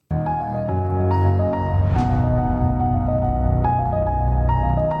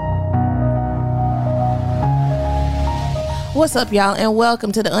What's up, y'all, and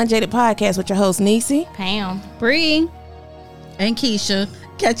welcome to the Unjaded Podcast with your host, Niecy, Pam, Bree, and Keisha.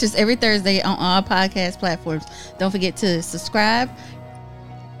 Catch us every Thursday on all podcast platforms. Don't forget to subscribe,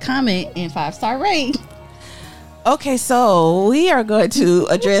 comment, and 5-star rate. Okay, so we are going to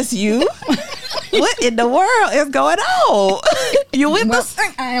address you. What in the world is going on? You with us?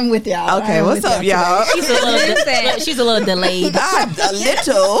 I am with y'all. Okay, what's up, y'all? she's a little delayed. I'm a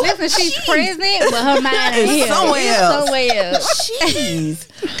little. listen, she's present, but her mind is here. Somewhere else. Somewhere else. Jeez.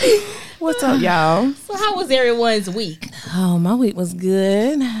 What's up, y'all? So how was everyone's week? Oh, my week was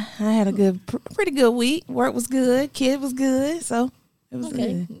good. I had a pretty good week. Work was good. Kid was good. So it was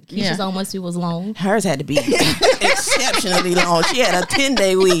good. Keisha's almost was long. Hers had to be exceptionally long. She had a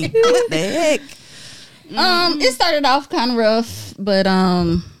 10-day week. What the heck? It started off kind of rough, but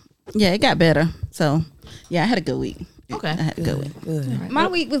yeah, it got better. So yeah, I had a good week. Okay. I had a good week. Good. My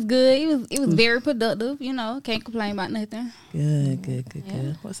week was good. It was very productive. You know, can't complain about nothing.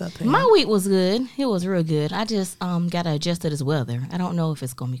 Good. What's up, Pam? My week was good. It was real good. I just got to adjust to this weather. I don't know if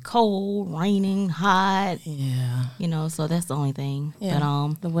it's gonna be cold, raining, hot. Yeah. You know, so that's the only thing. Yeah.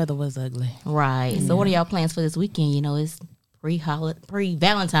 But the weather was ugly. right. So what are y'all plans for this weekend? You know, it's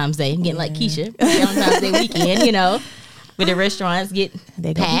pre-Valentine's Day. I'm getting like Keisha. Valentine's Day weekend. You know, where the restaurants get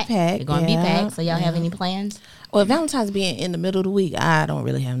They're gonna packed. be packed. They're gonna be packed. So y'all have any plans? Well, Valentine's being in the middle of the week, I don't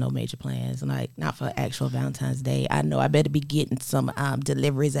really have no major plans. Like, not for actual Valentine's Day. I know I better be getting some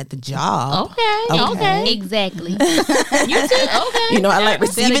deliveries at the job. Okay. Exactly. You too? Okay. You know, I like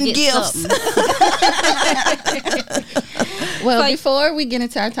receiving get gifts. Well, before we get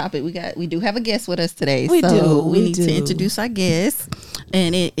into our topic, we do have a guest with us today. We need do. to introduce our guest,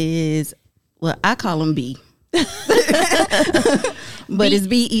 and it is, well, I call him B, but it's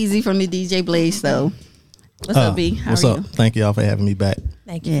B Easy from the DJ Blaze. So, what's up, B? How What's are up? you? Thank y'all for having me back.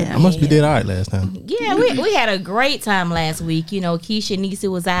 Thank you. Yeah. I must be did all right last time. Yeah, we had a great time last week. You know, Keisha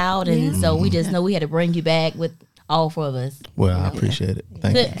Niecy was out, and so we just know we had to bring you back with all four of us. Well, I appreciate it.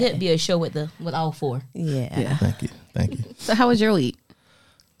 Thank you. Could be a show with all four. Yeah. Thank you. So, how was your week?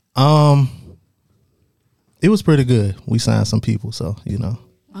 It was pretty good. We signed some people, so you know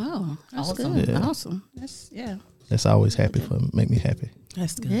Oh, that's Awesome. good. Yeah. Awesome. that's always make me happy.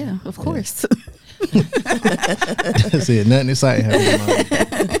 That's good. Yeah, of course. That's it. Nothing exciting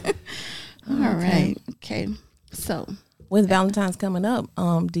happened. All right. Okay. So, With Valentine's coming up,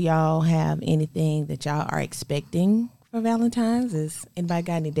 do y'all have anything that y'all are expecting for Valentine's? Is anybody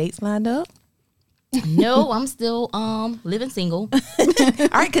got any dates lined up? No, I'm still living single. All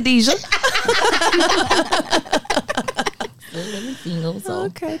right, Khadijah. Still living single, so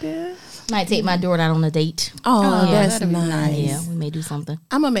Okay, then. might take my daughter out on a date. Oh, yeah, that's that'd be nice. Yeah, we may do something.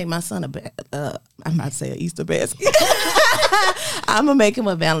 I'm gonna make my son I'm about to say an Easter basket. I'm gonna make him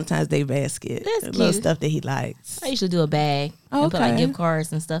a Valentine's Day basket. That's Little cute. stuff that he likes. I usually do a bag and put like Okay. gift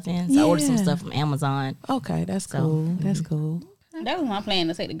cards and stuff in. So I ordered some Yeah. stuff from Amazon. Okay, that's cool. That's cool. That was my plan,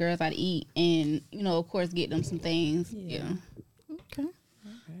 to take the girls out to eat and, you know, of course, get them some things. Yeah.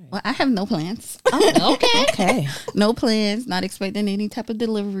 well, I have no plans. Okay. Okay. No plans. Not expecting any type of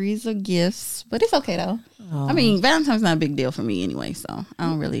deliveries or gifts, but it's okay though. Oh. I mean, Valentine's not a big deal for me anyway, so I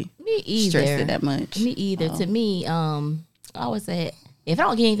don't really Me either. stress it that much. Me either. To me, I always say if I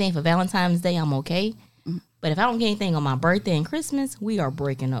don't get anything for Valentine's Day, I'm okay. But if I don't get anything on my birthday and Christmas, we are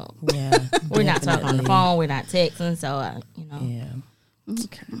breaking up. Yeah. We're not talking on the definitely. phone. We're not texting. So, you know. Yeah.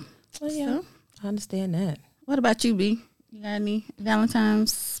 Okay. Well, yeah. I understand that. What about you, B? You got any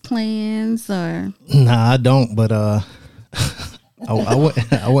Valentine's plans or? Nah, I don't. But I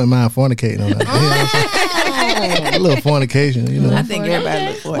wouldn't mind fornicating on that. You know what I'm saying? A little fornication, you know. I think everybody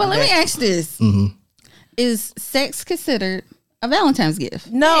look forward Well, to let me that. ask this: Is sex considered a Valentine's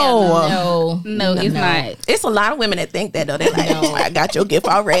gift? No. No, it's not. It's a lot of women that think that though. They're like, I got your gift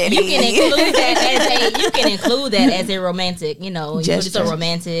already. You can include that as a romantic, you know, you put it so Gesture.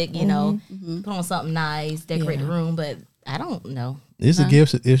 romantic, you know, put on something nice, decorate the room, but I don't know. It's a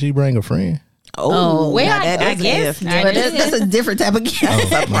gift if she bring a friend. Oh, well, now that I is a guess. gift. I But guess. that's a different type of gift.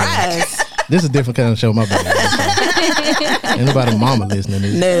 Surprise. This is a different kind of show. My bad. Ain't nobody mama listening to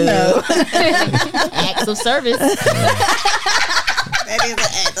this. No. Acts of service. That is an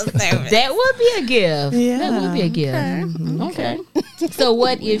act of service. That would be a gift. Yeah. That would be a gift. Okay. So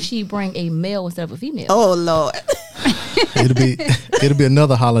what if she bring a male instead of a female? Oh Lord. It'll be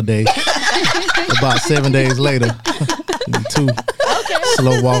another holiday. About 7 days later, two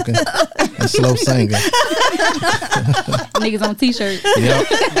slow walking and slow singing. Niggas on t-shirts.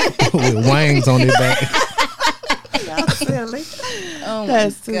 Yep, with wangs on their back. Y'all silly. Oh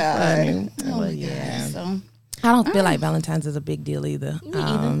That's my too God. funny. Oh Well, my yeah. God. So, I don't feel like Valentine's is a big deal either.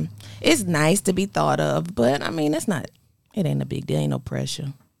 It's nice to be thought of, but I mean, it's not It ain't a big deal. Ain't no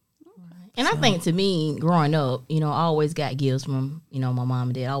pressure. And I think to me, growing up, I always got gifts from, my mom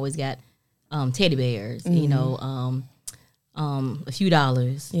and dad. I always got teddy bears, a few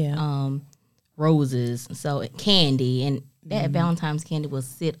dollars, roses, so candy. And that Valentine's candy will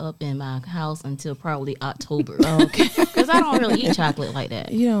sit up in my house until probably October. Okay. Because I don't really eat chocolate like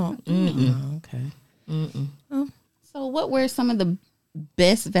that. You don't? Oh, okay. So what were some of the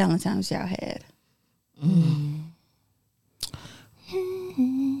best Valentine's y'all had?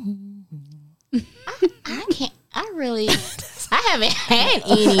 I haven't had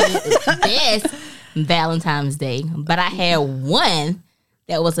any best Valentine's Day, but I had one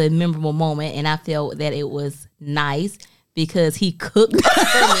that was a memorable moment, and I felt that it was nice because he cooked for me.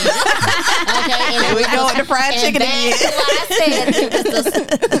 Okay, and Here we go with the fried chicken again. That's why I said it was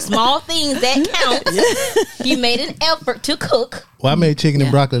the small things that count. He made an effort to cook. Well, I made chicken and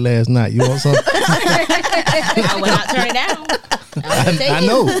broccoli last night. You want some? I will not turn it down. I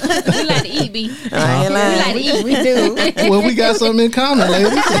know. We like to eat, B. I ain't lying. We do. Well, we got something in common,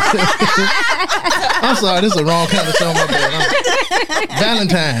 ladies. I'm sorry, this is the wrong kind of show. My bad.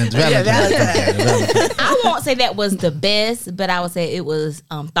 Valentine's. I won't say that was the best, but I would say it was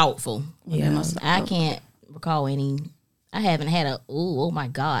thoughtful. Yeah. I can't recall any. I haven't had a oh my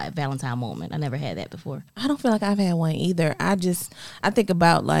God Valentine moment. I never had that before. I don't feel like I've had one either. I think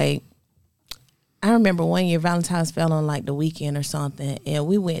about like, I remember one year Valentine's fell on like the weekend or something, and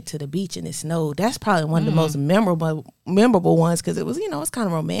we went to the beach and it snowed. That's probably one of the most memorable ones because it was, it's kind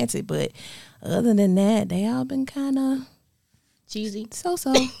of romantic. But other than that, they all been kind of Cheesy. so.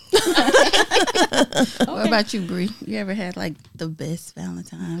 What about you, Bree? You ever had like the best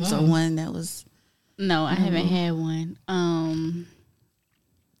Valentine's or one that was? No, I haven't had one. I'm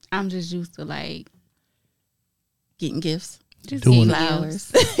just used to like Getting gifts. just Doing getting it.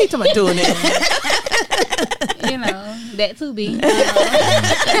 flowers. You talking about doing it? That too be.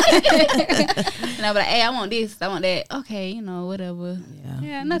 No, but hey, I want this, I want that. Okay, whatever.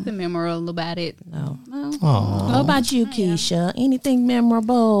 Yeah, nothing memorable about it. No. Aw. What about you, Keisha? Anything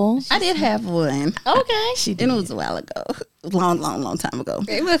memorable? I did have one. Okay. She And it was a while ago. Long time ago.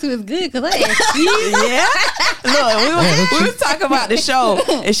 It must was good because I asked you. Yeah. Look, we was talking about the show,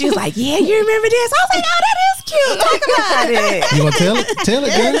 and she was like, "Yeah, you remember this?" I was like, "Oh, that is cute. Talk about it." You want to tell it? Tell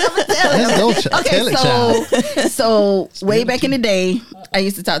it, girl. Let's go. Tell it, child. So way back in the day, I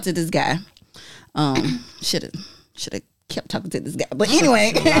used to talk to this guy. Should have kept talking to this guy, but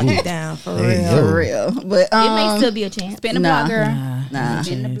anyway, Lock it down for Hey, real. yo. for real. But It may still be a chance. Spin the Nah. block, girl. nah,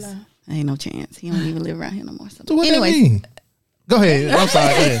 Spin the block. ain't no chance. He don't even live around here no more. So So what anyway, that mean? Go ahead. I'm sorry.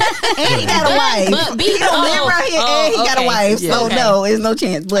 Go ahead. and he got a wife. But He don't live around here, and he got a wife. So Okay. no, it's no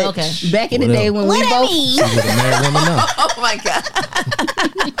chance. But Okay. back in the What day else? when we both, She's with a married woman now. Oh my god.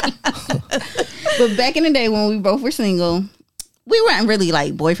 but back in the day when we both were single, we weren't really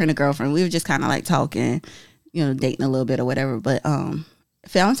like boyfriend and girlfriend. We were just kind of like talking, dating a little bit or whatever. But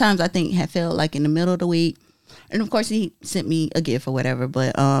Valentine's, I think, had felt like in the middle of the week, and of course he sent me a gift or whatever.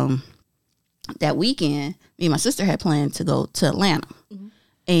 But that weekend, me and my sister had planned to go to Atlanta.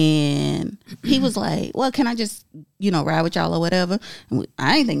 And he was like, well, can I just, ride with y'all or whatever? And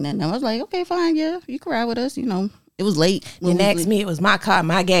I ain't think nothing. I was like, okay, fine. Yeah, you can ride with us. It was late. when Didn't we ask was- me. It was my car,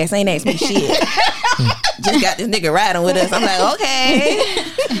 my gas. Ain't asked me shit. Just got this nigga riding with us. I'm like, okay,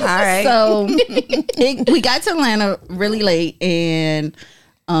 all right. So we got to Atlanta really late, and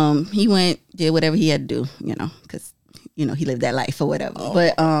he went, did whatever he had to do, because he lived that life or whatever.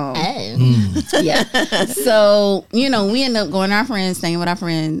 But Oh. yeah. So we ended up going to our friends, staying with our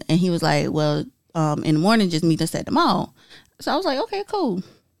friend, and he was like, well, in the morning, just meet us at the mall. So I was like, okay, cool.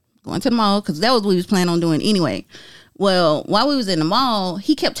 Going to the mall, because that was what we was planning on doing anyway. Well, while we was in the mall,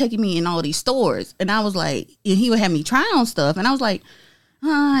 he kept taking me in all these stores, and I was like, and he would have me try on stuff, and I was like,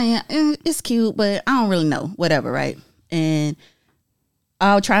 yeah, it's cute, but I don't really know, whatever, right? And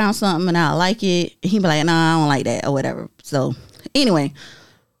I'll try on something and I'll like it. And he'd be like, nah, I don't like that or whatever. So anyway,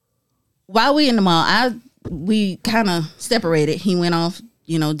 while we in the mall, we kind of separated. He went off,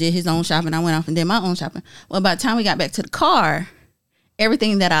 did his own shopping. I went off and did my own shopping. Well, by the time we got back to the car,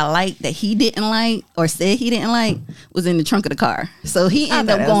 everything that I liked that he didn't like or said he didn't like was in the trunk of the car. So he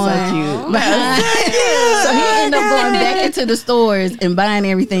ended up going behind. So he ended up going back into the stores and buying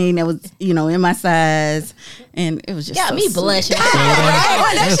everything that was, in my size. And it was just Got so me sweet. blushing.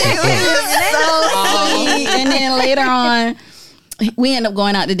 And then later on, we ended up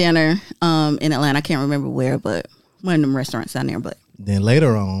going out to dinner in Atlanta. I can't remember where, but one of them restaurants down there. But Then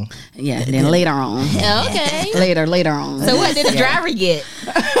later on. Yeah, then later on. Okay. Later on. So what did the driver get?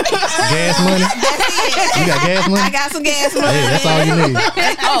 Gas money? You got gas money? I got some gas money. Hey, that's all you need.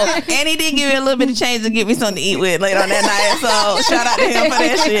 Oh, and he did give me a little bit of change to get me something to eat with later on that night. So shout out to him for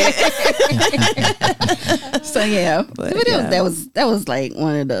that shit. So yeah, But, but yeah. that was like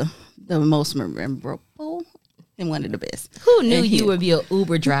one of the most memorable and one of the best. Who knew you would be an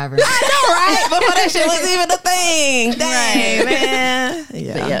Uber driver? I know, right? Before that shit was even a thing. Dang, man. But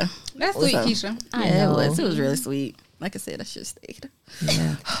yeah, That's sweet, Keisha. yeah, it was really sweet. Like I said, I should have stayed.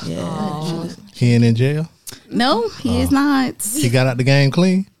 Yeah. He ain't in jail? No, he is not. He got out the game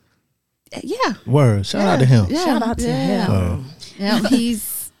clean? Yeah, Word. Shout out to him. yeah. Shout out to him. Word. Yeah,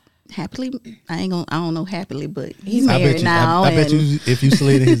 I don't know happily, but he's I married bet you. now. I bet you. If you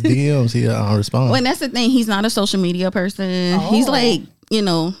slid in his DMs, he'll respond. Well, and that's the thing. He's not a social media person. He's like,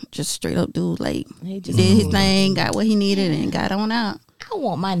 just straight up dude. Like, he just did his thing, got what he needed, and got on out. I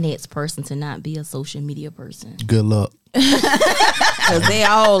want my next person to not be a social media person. Good luck. Because they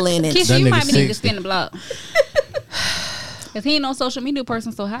all in it. Keisha, That you nigga might be need to 60. spin the block. Cause he ain't no social media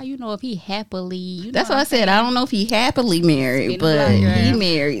person, so how you know if he happily? That's what I said. I don't know if he happily married, but he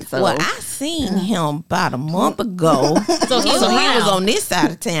married. So Well, I seen him about a month ago. So he's he around. was on this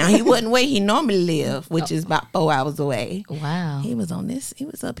side of town. He wasn't where he normally live, which is about 4 hours away. Wow. He was on this. He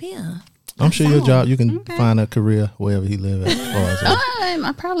was up here. I'm sure your job, you can find a career wherever he live at. As far as that.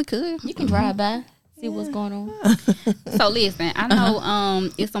 I probably could. You can drive by, see what's going on. So listen, I know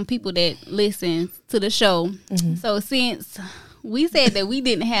it's some people that listen to the show. So since we said that we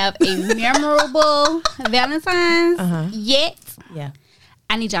didn't have a memorable Valentine's yet, Yeah.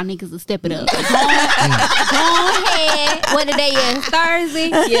 I need y'all niggas to step it up. Go ahead. What the day is? Thursday.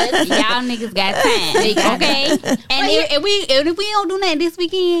 Yes. Y'all niggas got time. Okay. And if we don't do nothing this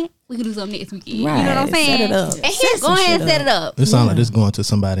weekend, we can do something next weekend. You know what I'm Right. saying? Set it up. And Set go some ahead and shit set it up. It sounds like this going to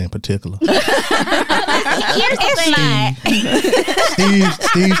somebody in particular. Here's the thing.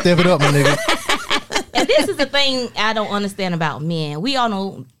 Steve, step it up, my nigga. And this is the thing I don't understand about men. We all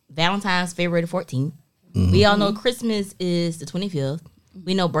know Valentine's February the 14th. We all know Christmas is the 25th.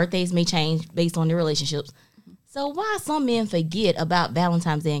 We know birthdays may change based on their relationships. So why some men forget about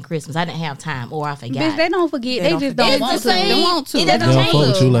Valentine's Day and Christmas? I didn't have time, or I forgot. Bitch, they don't forget. They don't just forget. don't want It's to. the same. They want to. It They doesn't don't fuck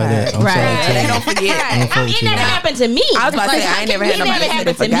with you like that. I'm sorry to They tell you. don't forget. They don't fuck with It you never like that. happened to me. I was about to say, I ain't never had It nobody never say they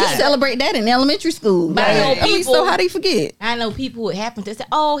happened to me. We forgot. celebrate that in elementary school. But I know I mean, people- so how do you forget? I know people would happen to say,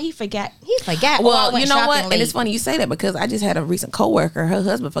 "Oh, he forgot. He forgot." Well, Oh, I went you know shopping what? late. And it's funny you say that because I just had a recent coworker. Her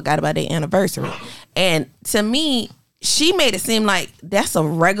husband forgot about their anniversary, and to me, she made it seem like that's a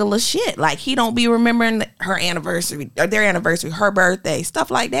regular shit. Like he don't be remembering her anniversary or their anniversary, her birthday,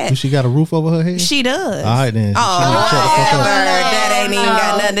 stuff like that. Do she got a roof over her head? She does. All right, then. Oh, She need to shut the fuck up. whatever. That ain't even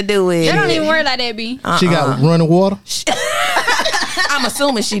got nothing to do with They don't it. even worry like that, B. She got running water. I'm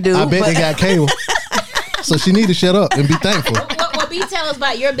assuming she do. I bet they got cable. So she need to shut up and be thankful. What B tell us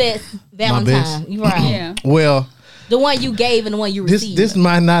about your best Valentine? best? You right? Yeah. Well, The one you gave and the one you this received. this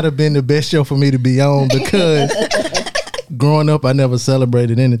might not have been the best show for me to be on because growing up I never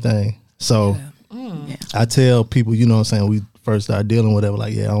celebrated anything. So I tell people, you know what I'm saying, we first start dealing with whatever,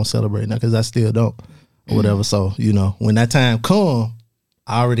 like, yeah, I don't celebrate now because I still don't or whatever. So, you know, when that time come,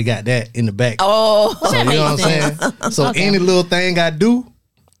 I already got that in the back. Oh, So you know what I'm saying? So any little thing I do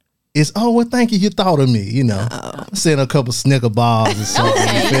is, oh, well, thank you, you thought of me, you know. Send a couple Snicker bars or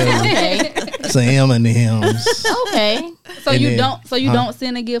something. You feel me? Okay. Some M&M's. Okay. So And you then- don't. So you don't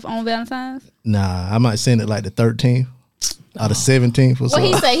send a gift on Valentine's. Nah, I might send it like the 13th or the 17th or Well,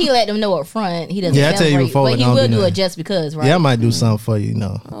 something. he said he let them know up front. He doesn't. Yeah, I tell you celebrate, before, but like, he I don't will do do it nothing. just because, right? Yeah, I might do something for you, you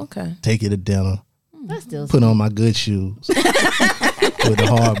know. okay. Take you to dinner. That's still Put on my good shoes with the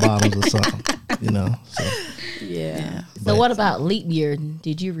hard bottoms or something, you know. So Yeah. So what about leap year?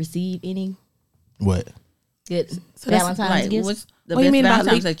 Did you receive any what? good So that's Valentine's like, gifts? what's the What do you best mean by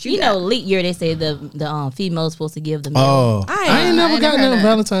Valentine's leap? that you You got? know, leap year they say the female's supposed to give the male. Oh, I ain't never got nothing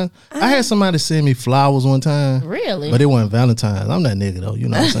Valentine's. I had somebody send me flowers one time. Really? But it wasn't Valentine's. I'm that nigga though, you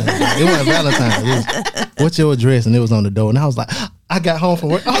know what I'm saying? It wasn't Valentine's. It was, what's your address? And it was on the door. And I was like, I got home from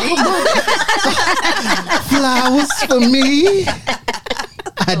work. Oh my God. Flowers for me.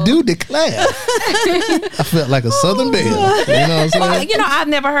 I do declare. I felt like a Southern belle. You know what I'm saying? Well, you know, I've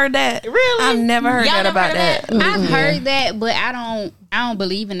never heard that. Really? I've never heard Y'all that never about heard that. that? I've heard that, but I don't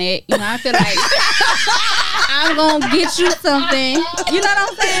believe in that. You know, I feel like I'm gonna get you something. You know what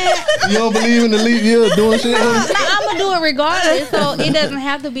I'm saying? You don't believe in the leap year doing shit? I'm gonna do it regardless, so it doesn't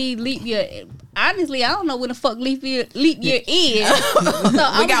have to be leap year. honestly, I don't know when the fuck leap year is. So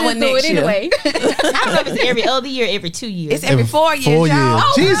I'm got one just do next it year. anyway. I don't know if it's every other year, every 2 years. It's every 4 years, 4 y'all.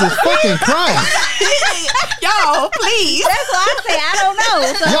 years. Jesus fucking Christ. Y'all, please. That's why I say I don't know.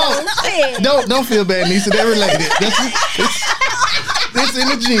 So, shit. Don't feel bad, Nisa. They're related. It's in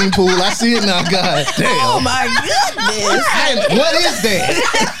the gene pool. I see it now. God damn. Oh my goodness. What is that?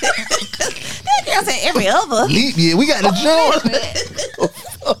 That girl said every other. Leap year. We got to join.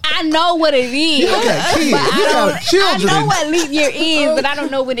 I know what it is. got kids. But You got I children. know what leap year is, but I don't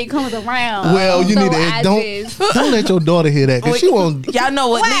know when it comes around. Well, you So need I to just- don't let your daughter hear that because she won't. Y'all know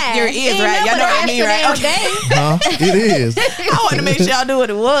what leap year is, right? Y'all know what I mean, right? Okay. Huh? It is. I want to make sure y'all knew what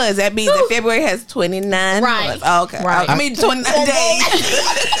it was. That means that February has 29 Right. months. Oh, okay. Right. I mean 29 days.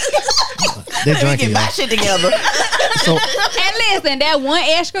 They're We drinking, get my y'all. shit together. So And listen, that one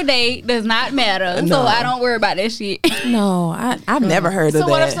extra day does not matter. No. So I don't worry about that shit. No, I've never heard of So that.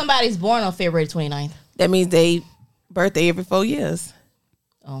 what if somebody's born on February 29th? That means they birthday every 4 years.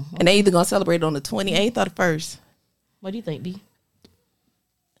 Oh, And they either going to celebrate on the 28th or the 1st. what do you think, B?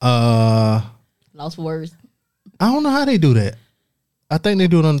 I Lost for words. don't know how they do that. I think they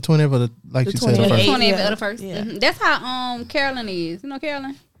do it on the 20th or the, like The you said, the 28th. first. 20th Yeah. of the first. Yeah. Mhm. That's how Carolyn is. You know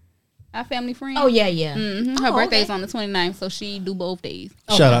Carolyn? Our family friend. Oh, yeah. Her Oh, birthday's okay. on the 29th, so she do both days.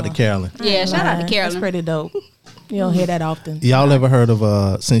 Shout out to Carolyn. Yeah, shout out to That's Carolyn. pretty dope. You don't hear that often. Y'all ever heard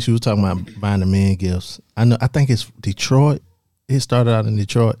of since you were talking about buying the men gifts? I think it's Detroit. It started out in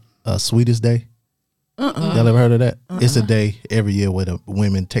Detroit. Sweetest Day. Y'all ever heard of that? It's a day every year where the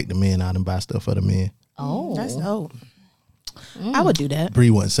women take the men out and buy stuff for the men. Oh. That's dope. I would do that. Bree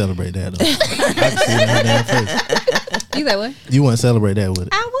wouldn't celebrate that though. I can see it in her damn face. You say what? You wouldn't celebrate that with it.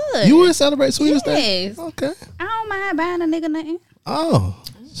 I would. You wouldn't celebrate Sweetest Day? Yes. Okay. I don't mind buying a nigga nothing. Oh,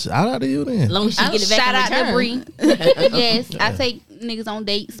 shout out to you then. As long as she get it back Shout in out to return. Bree. Yes, I take niggas on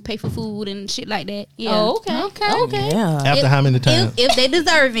dates, pay for food and shit like that. Yeah. Oh, okay. Yeah. After how many times? If they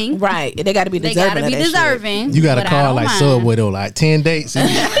deserving, Right. They got to be they deserving. gotta be of that shit. deserving. You got a but I card don't like mind. Subway though, like 10 dates. 10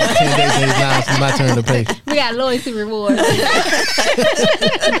 dates ain't now it's my turn to pay. We got loyalty rewards.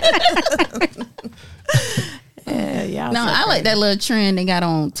 Yeah, y'all. No, so I like crazy. that little trend they got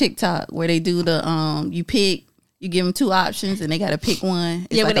on TikTok where they do the you give them two options and they got to pick one.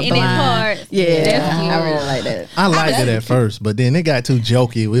 It's Yeah, like with a the Indian blind. cards. Yeah, That's cute. I really like that. I liked it at first, but then it got too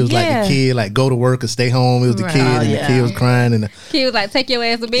jokey. It was like Yeah. the kid, like go to work or stay home. It was the Right. kid, Oh, and yeah. the kid was crying, and He was like, "Take your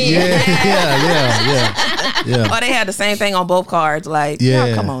ass to bed." yeah. Or they had the same thing on both cards. Like, Yeah.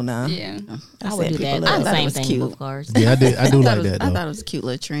 y'all, come on now. Yeah. I would do people that. love The that. same was thing cute. with cards. Yeah, I do I like thought that it though. was a cute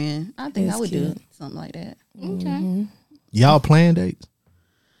little trend. I think It's I would cute. do something like that. Okay. Y'all plan dates?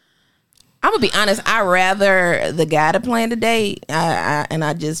 I'm gonna be honest. I rather the guy to plan the date.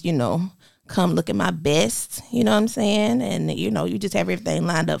 I just come looking my best. You know what I'm saying? And you just have everything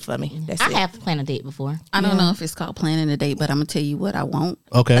lined up for me. That's I it. have planned a date before. I don't know if it's called planning a date, but I'm gonna tell you what I want.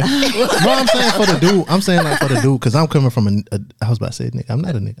 Okay. No, I'm saying for the dude. I'm saying like for the dude because I'm coming from I was about to say nigga. I'm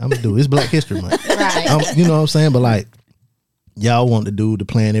not a nigga. I'm a dude. It's Black History Month. Right. You know what I'm saying? But like, y'all want the dude to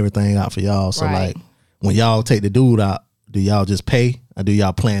plan everything out for y'all. So Right. like, when y'all take the dude out, do y'all just pay or do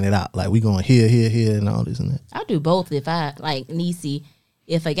y'all plan it out? Like we going here, and all this and that. I'll do both if I like Niecy.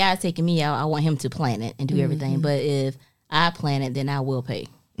 If a guy's taking me out, I want him to plan it and do everything. But if I plan it, then I will pay.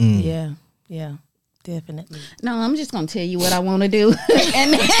 Yeah, definitely. No, I'm just gonna tell you what I want to do,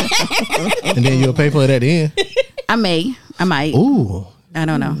 and And then you'll pay for it at the end. I might. Ooh. I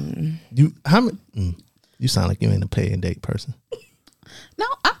don't know. You how many? You sound like you ain't a pay and date person. No,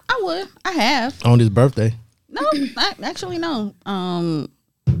 I would. I have. On his birthday. No, actually no.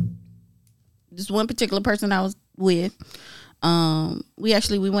 Just one particular person I was with.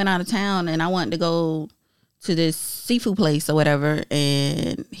 We went out of town and I wanted to go to this seafood place or whatever,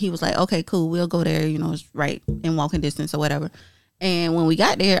 and he was like, "Okay, cool, we'll go there. It's right in walking distance or whatever." And when we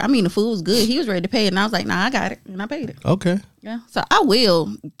got there, the food was good. He was ready to pay, and I was like, "Nah, I got it," and I paid it. Okay. Yeah, so I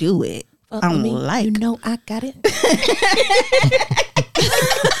will do it. Fuck I'm with me. like, I got it.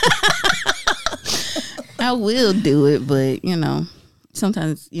 I will do it, but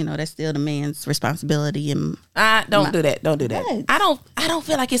sometimes that's still the man's responsibility. And Don't do that. Don't do that. What? I don't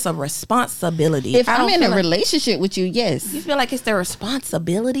feel like it's a responsibility. if I I'm don't in feel a like- relationship with you, yes, you feel like it's their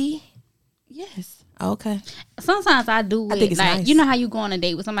responsibility. yes. Okay. Sometimes I do it. I think it's like nice. you know how you go on a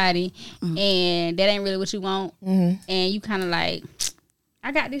date with somebody and that ain't really what you want, and you kind of like,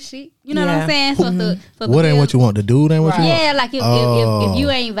 I got this shit. You know what Yeah. I'm saying? So the What ain't bill- what you want? The dude ain't what you want? Yeah, like if Oh.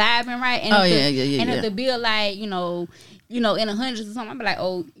 you ain't vibing right, and Oh, if yeah. and if the bill like in the hundreds or something, I'm like,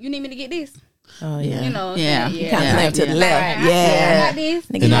 oh, you need me to get this? Oh yeah. You know, Yeah. yeah. Kind of left to the left. Right. Yeah. I got this.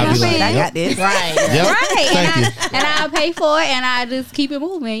 Nigga, And you I'll know be what I'm like, saying? I yep. got this. Right. Yep. Right, Thank you. and I pay for it, and I just keep it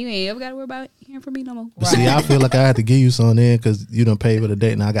moving. You ain't ever got to worry about hearing from me no more. But see, I feel like I had to give you some in because you done paid for the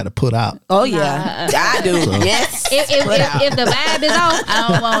date and I got to put out. Oh yeah, I do. Yes. If the vibe is off, I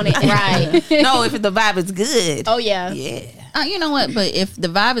don't want it. Right. No, if the vibe is good. Oh yeah. Yeah. You know what? But if the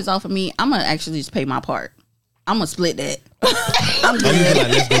vibe is off of me, I'm gonna actually just pay my part. I'm gonna split that. I'm I used to good. be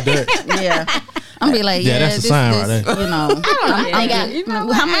like, let's go dirt. Yeah. I'm gonna be like, Yeah, that's a sign right there. You know, I got. You know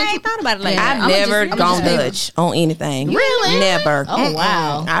what? I ain't thought about it like that. I've I'ma never just- I'ma gone just pay- Dutch on anything. Really? Never. Oh,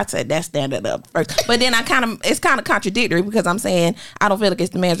 wow. I said that standard up first. But then it's kind of contradictory because I'm saying I don't feel like it's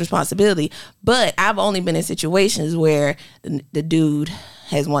the man's responsibility. But I've only been in situations where the dude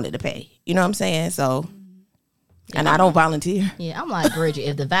has wanted to pay. You know what I'm saying? So, and I don't volunteer. Yeah, I'm like Bridget.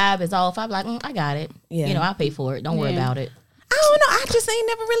 If the vibe is off, I'm like, I got it. Yeah. You know, I pay for it. Don't worry Yeah. about it. I don't know. I just ain't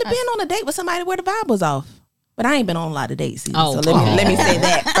never really been on a date with somebody where the vibe was off. But I ain't been on a lot of dates either. Oh. So let me say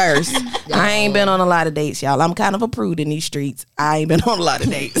that first. I ain't been on a lot of dates, y'all. I'm kind of a prude in these streets. I ain't been on a lot of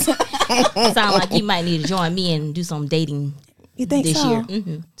dates. Sound like you might need to join me and do some dating You think this so? year.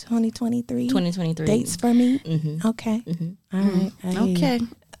 Mm-hmm. 2023? 2023. Dates for me? Mm-hmm. Okay. All right. I hear you. Okay.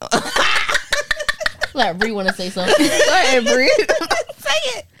 Like Bree want to say something. Go ahead, Bree.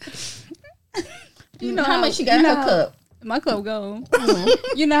 Say it. You know How much you got in her cup? My cup gone.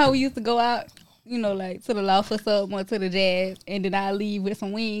 You know how we used to go out, you know, like to the loft or something, or to the jazz, and then I leave with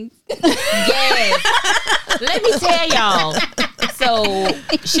some wings. Yes. Let me tell y'all. So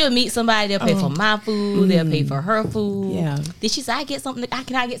she'll meet somebody. They'll pay for my food. They'll pay for her food. Yeah. Then she said, Can I get something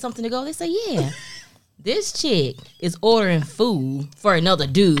to go? They say, yeah. This chick is ordering food for another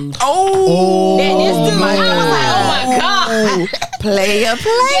dude. Oh. Then this dude, I was like, oh my God. Player.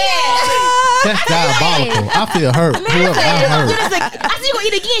 That's diabolical. I feel hurt. Whoever, I'm hurt. I said, you gonna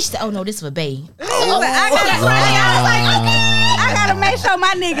eat again? She said, oh no, this is for bae. I gotta make sure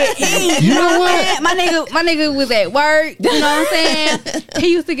my nigga eat. You know what? My nigga was at work. You know what I'm saying?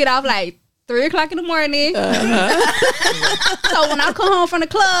 He used to get off like 3:00 in the morning. So when I come home from the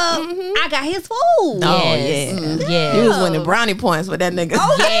club, I got his food. Oh, Yes. yeah. Yes. You was winning brownie points with that nigga.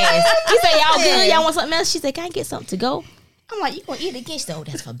 Yes. He said, y'all good? Y'all want something else? She said, can I get something to go? I'm like, you gonna eat again? She said, oh,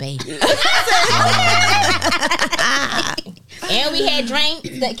 that's for baby. And we had drinks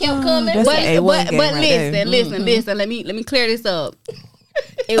that kept coming. That's But an A1 game right there. listen. Let me clear this up.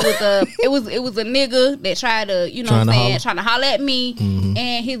 It was a nigga that tried to, you know what I'm saying, trying to holler at me,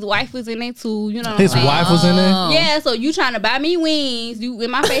 and his wife was in there too. You know what His I'm saying? wife was in there? Yeah, so you trying to buy me wings? You in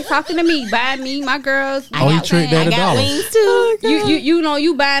my face talking to me? Buy me, my girls. Oh, he tricked that I got $1. wings too. You know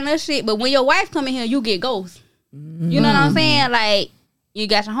you buying us shit, but when your wife come in here, you get ghosts. You know what I'm saying? Like you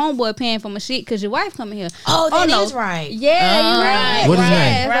got your homeboy paying for my shit because your wife come in here. Oh, that no. is right. Yeah, you right. What his right.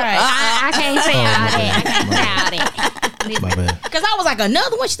 name? Right. I can't say all that. I can't say all that. My bad. Because I was like,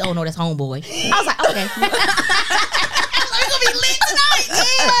 another one? She said, oh no, that's homeboy. I was like, okay. It's gonna be lit tonight.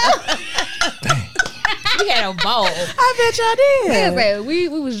 We had a ball. I bet y'all did. Yeah, we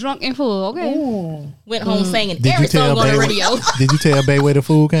was drunk and full. Okay. Went home singing Did every you tell song on Bae? the radio. Did you tell Bae where the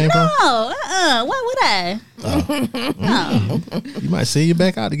food came from? Oh, why would I? You might send you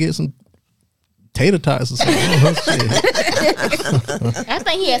back out to get some tater tots or something. Oh, shit. I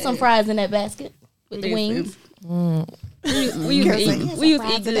think he had some fries in that basket with the wings. We used to eat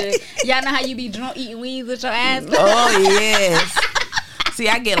good. Y'all know how you be drunk eating wings with your eyes? Oh yes. See,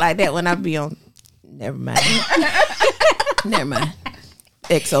 I get like that when I be on. Never mind.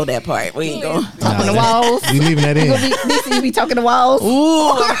 XO that part. We ain't going. Talking to walls. We leaving that in. This you be talking to walls.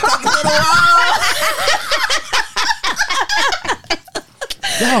 Ooh, I'm talking to the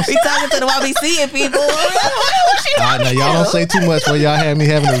wall. We talking to the wall. We seeing people. Now y'all don't say too much, or y'all have me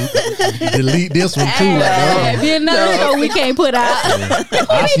having to delete this one too. Like, Be another show we can't put out.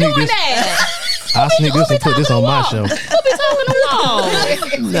 I'll sneak Doing this. that. I'll sneak this and put this on my show. Who be talking to wall?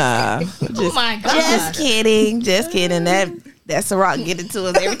 Nah. Oh my God. Just kidding. Just kidding. That's a rock getting to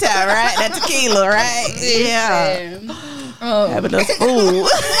us every time, right? That tequila, right? Yeah. Having us food.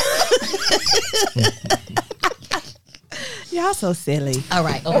 Y'all so silly. All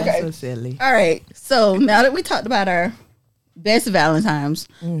right. Okay. So silly. All right. So now that we talked about our best Valentine's,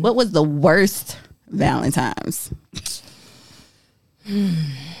 what was the worst Valentine's?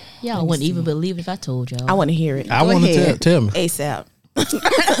 Y'all wouldn't even believe it if I told y'all. I want to hear it. I want to tell me. ASAP.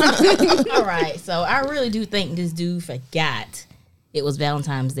 All right. So I really do think this dude forgot it was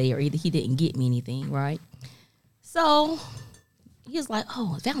Valentine's Day, or either he didn't get me anything, right? So he was like,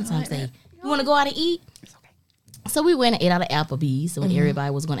 oh, it's Valentine's Day. You want to go out and eat? So we went and ate out of Applebee's. So when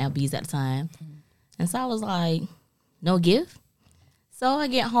everybody was going to Applebee's at the time. And so I was like, no gift. So I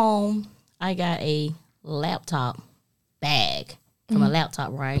get home. I got a laptop bag from a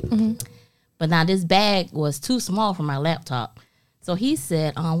laptop, right? But now this bag was too small for my laptop. So he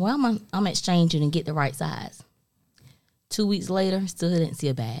said, well, I'm exchanging and get the right size. 2 weeks later, still didn't see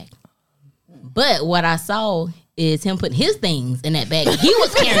a bag. But what I saw is him putting his things in that bag. He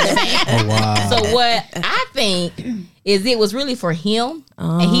was carrying the bag. Oh, wow. So what I think is it was really for him,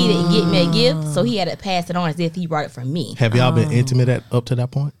 and he didn't get me a gift, so he had to pass it on as if he brought it from me. Have y'all been intimate up to that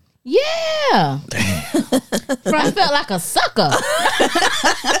point? Yeah. I felt like a sucker.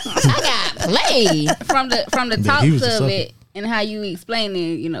 I got played. From the Yeah, talks he was a of sucker. it and how you explain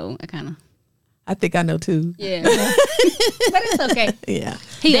it, you know, I kind of. I think I know too. Yeah. But it's okay. Yeah.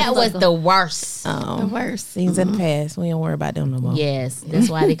 That was the worst. The worst. Things in the past. We don't worry about them no more. Yes, that's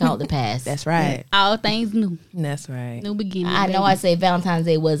why they call it the past. That's right. All things new. That's right. New beginning. I know I say Valentine's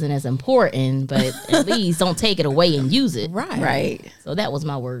Day wasn't as important, but at least don't take it away and use it. Right. Right. So that was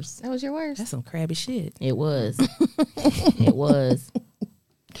my worst. That was your worst. That's some crabby shit. It was. It was.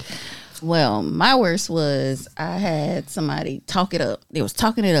 Well, my worst was I had somebody talk it up. They was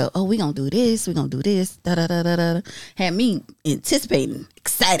talking it up. Oh, we gonna do this. We gonna do this. Da da da da da. Had me anticipating,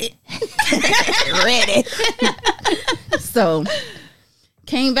 excited, ready. So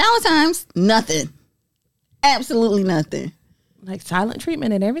came Valentine's, nothing, absolutely nothing. Like silent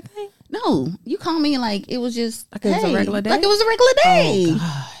treatment and everything? No, you call me like it was just Like it was a regular day? Like it was a regular day.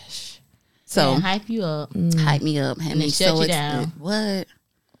 Oh, gosh. So And hype you up. hype me up, had And me then shut so you excited. down. What?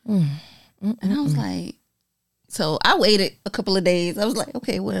 And I was like, so I waited a couple of days. I was like,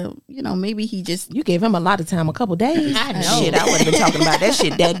 okay, well, you know, maybe he just. You gave him a lot of time, a couple days. I know. Shit, I wouldn't have been talking about that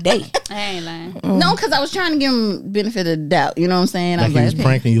shit that day. I ain't lying. No, because I was trying to give him benefit of the doubt. You know what I'm saying? I Like he was okay.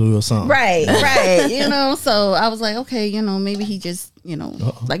 pranking you or something. Right, right. You know, so I was like, okay, you know, maybe he just, you know,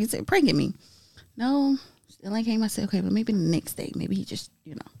 like you said, pranking me. No, still ain't came. I said, okay, but maybe the next day, maybe he just,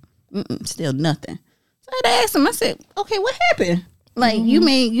 you know, still nothing. So I had to ask him. I said, okay, what happened? Like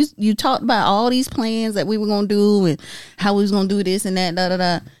you talked about all these plans that we were gonna do and how we was gonna do this and that, da da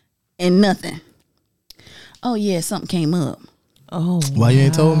da, and nothing. Oh yeah, something came up. Oh, Why you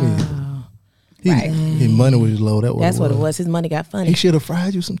ain't told me? His money was low. that's what it was. His money got He funny. should have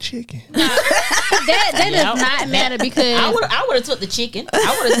fried you some chicken. That does not matter because I would have took the chicken.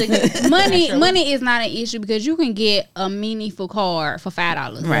 I would have took money is not an issue because you can get a meaningful card for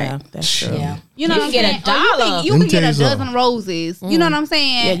 $5. Yeah, that's true. Yeah. You know You what I'm can get saying? a dollar. Or you Let me can get tell a you dozen something. roses. You know what I'm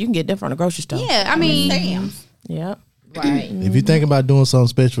saying? Yeah, you can get them from the grocery store. Yeah, I mean, Yep. Right. If you think about doing something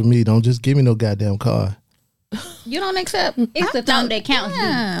special for me, don't just give me no goddamn card. You don't accept. it's the thought that counts.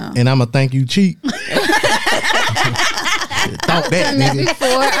 Yeah. And I'ma thank you cheap. Thought that, nigga. Before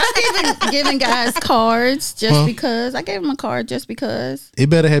I've given guys cards just because. I gave him a card just because. It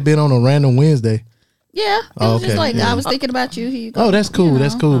better have been on a random Wednesday. Yeah, it Oh, was just okay, like yeah. I was thinking about you. Here you go. Oh, that's cool. You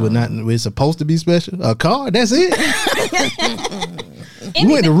That's know? cool. But not it's supposed to be special. A card, that's it. We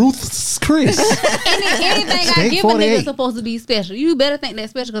went to Ruth's Chris. Anything I Steak give a nigga 48. is supposed to be special. You better think that's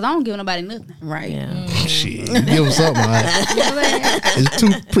special because I don't give nobody nothing. Right. Yeah. Shit. You give him something, all right. You know what I'm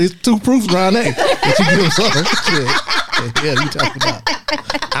saying? It's two proofs around there that you give him something. Shit. The hell you talking about?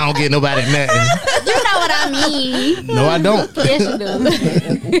 I don't get nobody nothing. You know what I mean? No, I don't. Yes, you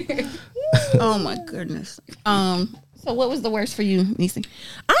do. Oh my goodness. So what was the worst for you, Niecy?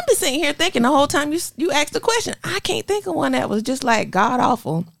 I'm just sitting here thinking the whole time you asked the question. I can't think of one that was just like god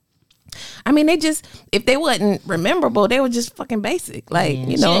awful. I mean, if they wasn't rememberable, they were just fucking basic. Like, Yeah,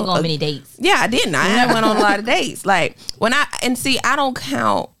 you she know, didn't go on many dates. Yeah, I didn't. I went on a lot of dates. Like I don't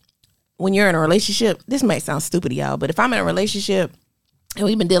count when you're in a relationship. This might sound stupid to y'all, but if I'm in a relationship and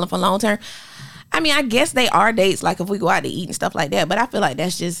we've been dealing for a long term, I mean, I guess they are dates, like if we go out to eat and stuff like that. But I feel like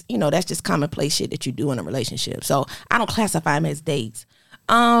that's just commonplace shit that you do in a relationship. So I don't classify them as dates.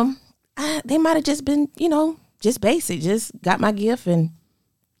 They might have just been, just basic. Just got my gift and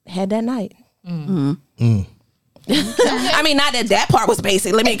had that night. I mean, not that part was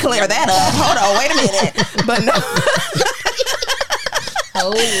basic. Let me clear that up. Hold on, wait a minute. But no.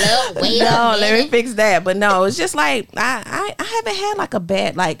 Hold up, wait No, a let me minute. fix that. But no, it's just like I haven't had like a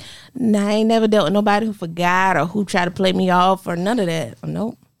bad I ain't never dealt with nobody who forgot or who tried to play me off or none of that.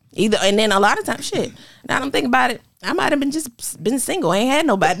 Nope. Either and then a lot of times shit. Now that I'm thinking about it, I might have been single. I ain't had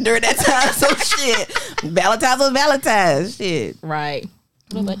nobody during that time. So shit. Valentine's was Valentine's. Shit. Right.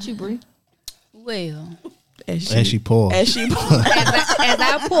 What about you, Bree? Well, And she poor. As she as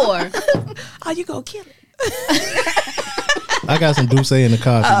I pour, oh, you gonna kill it. I got some Douce in the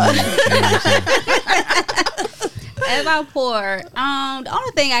car. For you. as I pour, the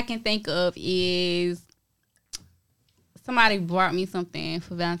only thing I can think of is somebody brought me something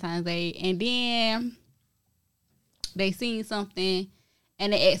for Valentine's Day, and then they seen something,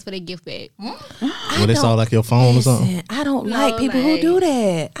 and they ask for their gift back. Well, they saw like your phone or something. I don't like people who do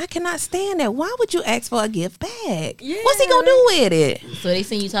that. I cannot stand that. Why would you ask for a gift back? Yeah. What's he gonna do with it? So they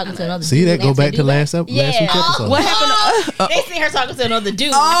seen you talking to another. See, dude that go back to last week's episode. What happened? They seen her talking to another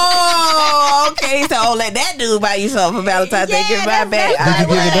dude. Oh, okay. So let that dude buy you something for Valentine's Day. Give it back. Did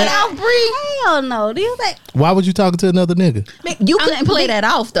you give it back? Hell no. They was like, Why would you talking to another nigga? You couldn't play that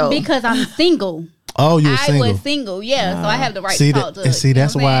off though. because I'm single. Oh, you were single. I was single, yeah. So I have the right to talk to. And see,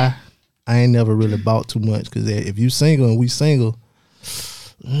 that's why I ain't never really bought too much. Because if you single and we single,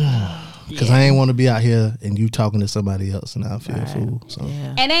 because I ain't want to be out here and you talking to somebody else and I feel a fool. So.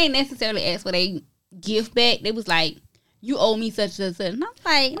 And they ain't necessarily asked for their gift back. They was like, you owe me such and such. And I was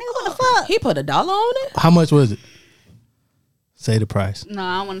like, nigga, what the fuck? He put $1 on it. How much was it? Say the price. No,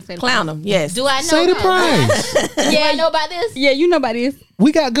 I don't want to say the Clown him. Yes. Do I know? Say the price. Yeah, I know about this. Yeah, you know about this.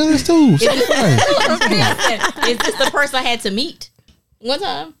 We got guns too. Say the price. Is this the person I had to meet one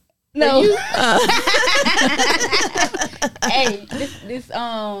time? No. Hey, this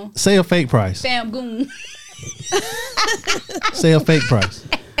Say a fake price. Sam Goon. Say a fake price.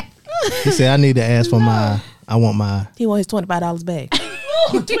 He said, I need to ask for my. I want my. He want his $25 back.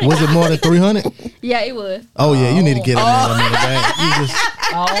 Was it more than 300? Yeah, it was. Oh yeah, you need to get him that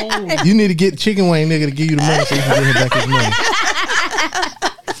money back. You need to get Chicken Wing nigga to give you the money so you can get him back his money.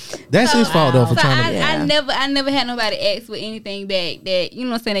 That's his fault though for trying to. I never had nobody ask for anything back that, you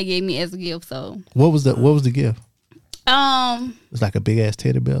know what I'm saying, they gave me as a gift. So What was the gift? It's like a big ass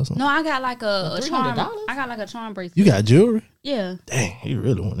teddy bear or something. no, I got like a charm. $300? I got like a charm bracelet. You got jewelry? Yeah. Dang, you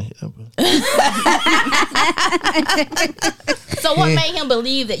really want to hit that, bro. So what made him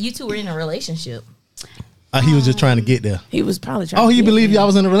believe that you two were in a relationship? He was just trying to get there. He was probably trying. Oh, to he get believed me. y'all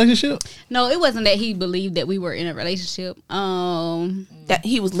was in a relationship? No, it wasn't that he believed that we were in a relationship. That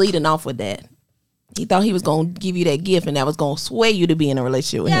he was leading off with that. He thought he was gonna give you that gift, and that was gonna sway you to be in a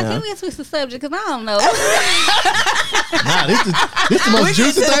relationship with Yeah, him. can we switch the subject? Because I don't know. Nah, this the most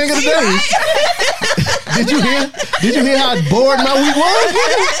juicy thing of the day. Did you hear how bored my week was?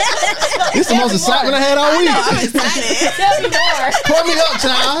 This the most excitement I had all week. I'm excited. Tell me more. Pour me up,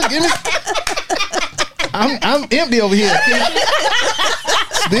 child. Give me. I'm empty over here.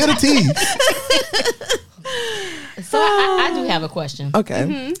 Spill the tea. So I do have a question. Okay.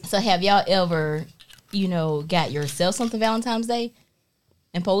 Mm-hmm. So have y'all ever, got yourself something Valentine's Day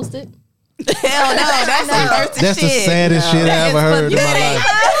and posted? Hell no, that's the thirsty That's the shit. saddest shit I ever heard in my life.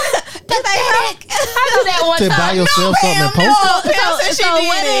 I do that one To time. buy yourself something and post it. So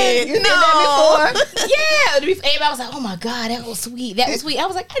what did You did that before? Yeah. Everybody was like, oh my God, that was sweet. That was sweet. I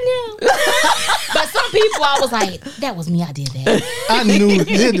was like, I know. But some people, I was like, that was me. I did that. I knew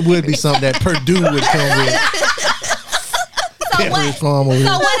it would be something that Purdue would come with.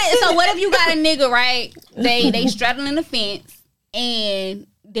 So what if you got a nigga, right? They straddling the fence and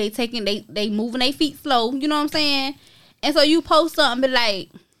they moving their feet slow, you know what I'm saying? And so you post something, be like,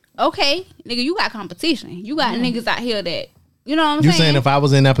 okay, nigga, you got competition. You got niggas out here that, you know what I'm saying? You saying if I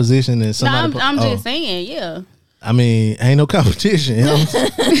was in that position and somebody... I'm just saying, yeah. I mean, ain't no competition. You know?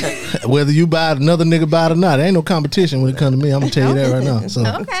 Whether you buy it, another nigga buy it or not, ain't no competition when it comes to me. I'm going to tell you that right now. So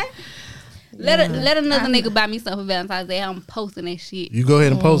Okay. Let another nigga buy me something for Valentine's Day. I'm posting that shit. you go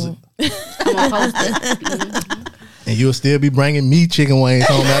ahead and post it. I'm gonna post it. And you'll still be bringing me chicken wings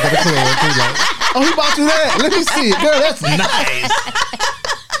home after the club. Too, like, oh, he bought you that. Let me see it. Girl, that's nice.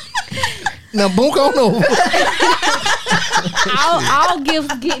 Now, book on over. All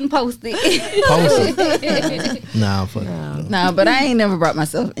gifts getting posted. Post it. Nah, fuck it. Nah, but I ain't never brought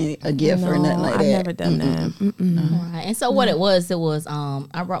myself a gift or nothing like I've that. never done that. Right. And so what it was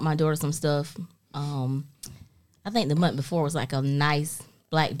I brought my daughter some stuff. I think the month before was like a nice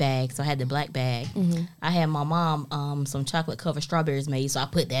black bag, so I had the black bag. I had my mom some chocolate covered strawberries made, so I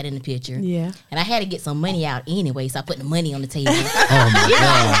put that in the picture. Yeah. And I had to get some money out anyway, so I put the money on the table. Oh, my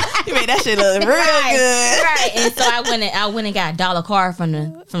God. You made that shit look real good. Right. And so I went and got a dollar card from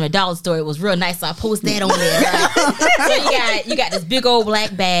the dollar store. It was real nice, so I posted that on there. Right? So you got this big old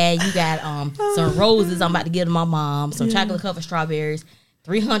black bag. You got some roses I'm about to give to my mom, some chocolate covered strawberries,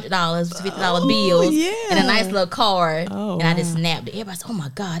 $300, $50 bills, yeah. and a nice little card. Oh, and I just snapped it. Everybody said, "Oh my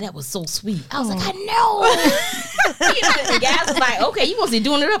God, that was so sweet." I was like, "I know." The guys was like, "Okay, you must be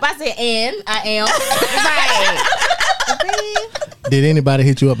doing it up." I said, "And I am." Right. Did anybody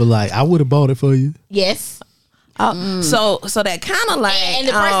hit you up and like, I would have bought it for you? Yes. So that kind of like, And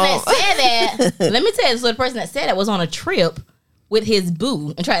the person that said that, let me tell you, so the person that said that was on a trip with his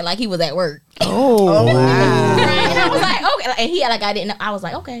boo and tried like he was at work. oh wow. And I was like, okay. And he had like, I didn't know. I was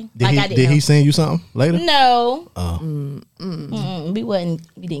like, okay. Did he send you something later? No. Oh.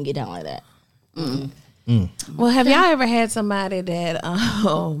 We didn't get down like that. Well, have y'all ever had somebody that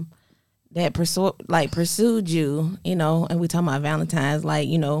pursued you, you know, and we talking about Valentine's, like,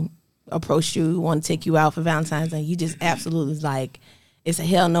 you know, approached you, want to take you out for Valentine's, and you just absolutely like, it's a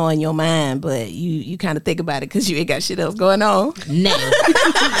hell no in your mind, but you kind of think about it because you ain't got shit else going on? No.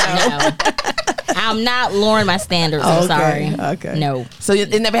 No. I'm not lowering my standards. I'm sorry. Okay. No. So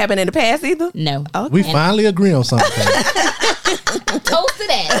it never happened in the past either? No. Okay. We finally agree on something. Toast to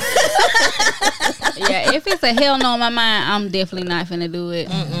that. Yeah, if it's a hell no in my mind, I'm definitely not finna do it.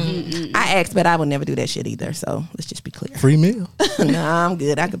 I asked, but I would never do that shit either. So let's just be clear. Free meal. Nah, I'm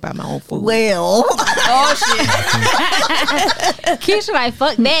good. I could buy my own food. Well, Oh shit. Keisha like,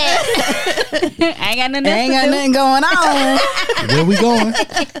 fuck that. I ain't got nothing else ain't to got do. nothing going on. Where we going?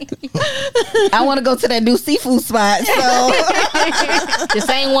 I want to go to that new seafood spot. So The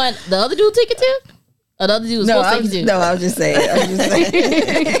same one the other dude took it to? Or the other dude was supposed to take it to? I was just saying.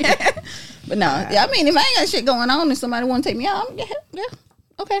 But no, yeah, I mean, if I ain't got shit going on and somebody want to take me out, yeah,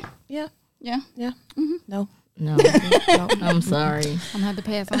 okay, Yeah. yeah. No. No. I'm sorry. I'm gonna have to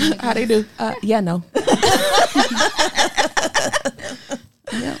pass on that. How they do? Yeah, no.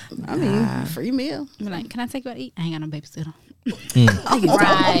 Yeah, I mean, free meal. I'm like, can I take you out to eat? I ain't got no babysitter.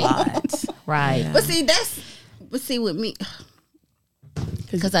 Right. But see, with me,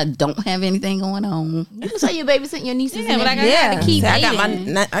 because I don't have anything going on. You can say you're babysitting your nieces Yeah, and but I nephews. gotta keep See, I dating.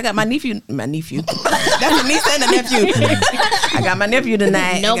 got my nephew. My nephew. That's a niece and a nephew. I got my nephew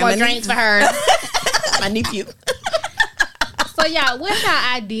tonight. No I got more my drinks for her. My nephew. So y'all, what's your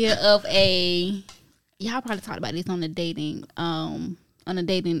idea of y'all probably talked about this on the dating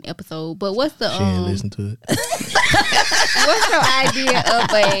episode, but what's the She ain't listen to it. what's your idea of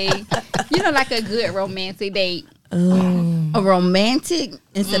like a good romantic date? A romantic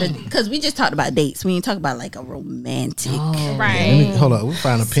instead of, because we just talked about dates. We ain't talk about like a romantic. Right. Hold on, we'll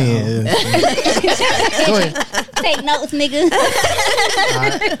find a pen. Go ahead. Take notes, nigga.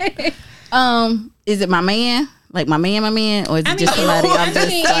 Is it my man? Like my man, or is it just somebody I'm just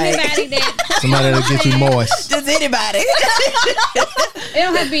like anybody that Somebody that'll get you moist. Just anybody. it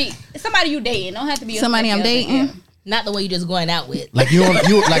don't have to be somebody you dating. It don't have to be somebody I'm dating? Not the one you just going out with. Like you on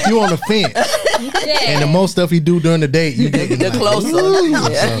the fence, and the more stuff you do during the date, you get The closer.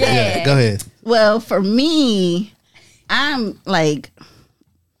 Yeah, go ahead. Well, for me, I'm like,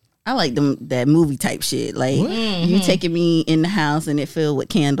 I like that movie type shit. Like you taking me in the house and it filled with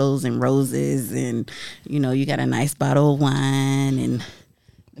candles and roses, and you know you got a nice bottle of wine and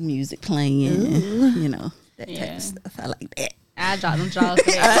the music playing. You know that type of stuff. I like that. I drop them jaws for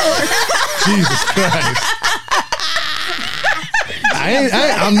that. Jesus Christ.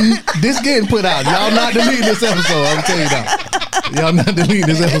 I'm this getting put out. Y'all not deleting this episode. I'm telling you that. Y'all not deleting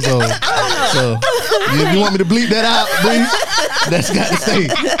this episode. So if you want me to bleep that out, please, that's got to stay.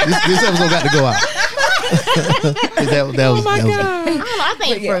 This episode got to go out. that was I don't know. I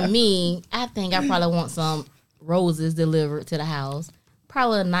think for me, I probably want some roses delivered to the house.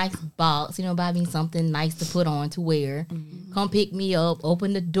 Probably a nice box, buy me something nice to put on to wear. Come pick me up,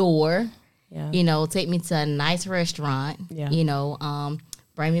 open the door. Yeah. Take me to a nice restaurant. Yeah.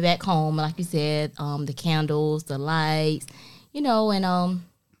 Bring me back home, like you said, the candles, the lights, and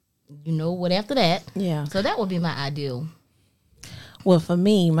what after that. Yeah. So that would be my ideal. Well, for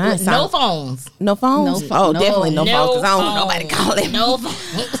me, no phones. No phones? Definitely no phones, because I don't want nobody calling. No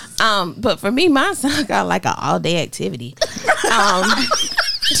phones. But for me, mine sound got like an all-day activity. Because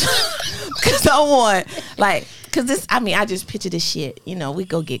I want, because this, I just picture this shit. We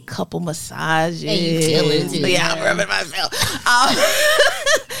go get couple massages. And you feeling too. Yeah, I'm rubbing myself.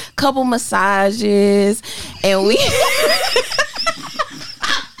 Couple massages. And we...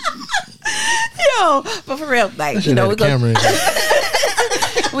 Yo, but for real, we go...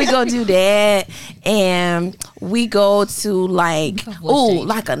 We go do that, and we go to like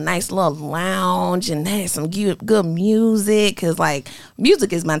a nice little lounge and have some good music, because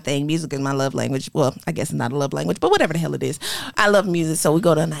music is my thing. Music is my love language. Well, I guess it's not a love language, but whatever the hell it is, I love music. So we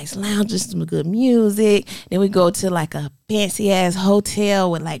go to a nice lounge, just some good music. Then we go to like a fancy ass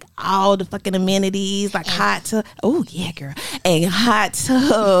hotel with all the fucking amenities, hot tub. Oh yeah, girl, and hot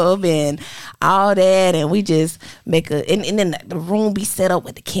tub and all that, and we just make and then the room be set up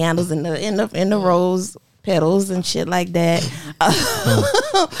with the candles and the rose petals and shit like that.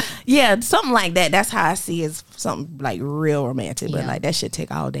 Yeah, something like that. That's how I see it, something real romantic. But that shit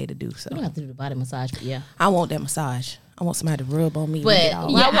take all day to do. So You don't have to do the body massage, but yeah. I want that massage. I want somebody to rub on me. But I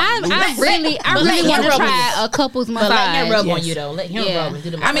really want to try a couple's massage. But let him rub on you though. Let him rub and do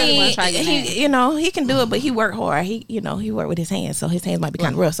the massage. I mean, he can do it, but he work hard. He work with his hands, so his hands might be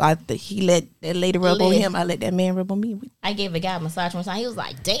kind of rough. So he let that lady rub on him. I let that man rub on me. I gave a guy a massage one time. He was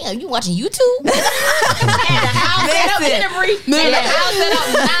like, "Damn, you watching YouTube?" Had the house set up, nice.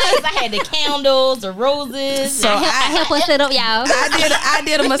 I had the candles, the roses. So I help her set up, y'all. I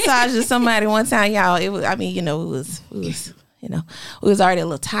did a massage to somebody one time, y'all. It was, we was already a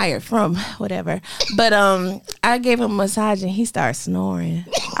little tired from whatever. But I gave him a massage and he started snoring.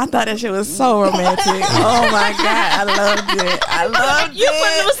 I thought that shit was so romantic. Oh my God, I loved it. You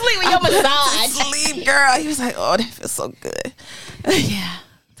put him to sleep with your massage. Sleep, girl. He was like, oh, that feels so good. Yeah.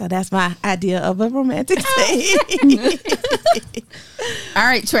 So that's my idea of a romantic day. All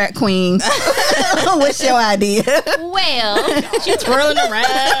right, track queen. What's your idea? Well, she twirling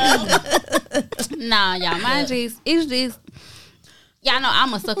around. Nah, y'all. It's just. Y'all know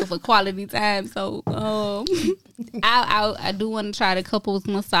I'm a sucker for quality time, so I do want to try the couples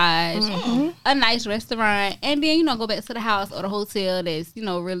massage, a nice restaurant, and then go back to the house or the hotel that's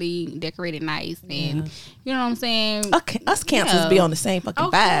really decorated nice, and you know what I'm saying. Okay, us cancers be on the same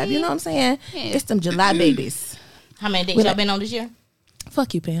fucking vibe. You know what I'm saying? Yeah. It's them July babies. How many dates y'all been on this year?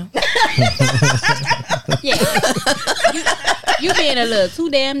 Fuck you, Pam. Yeah, you being a little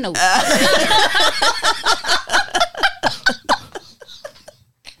too damn nosy.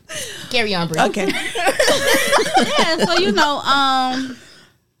 Carry on, Brie. Okay. Yeah, so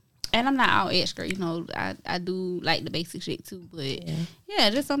and I'm not out extra, I do like the basic shit too, but yeah,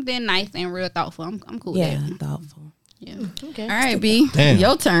 just something nice and real thoughtful. I'm cool with that. Thoughtful. Yeah. Okay. All right, B. Damn.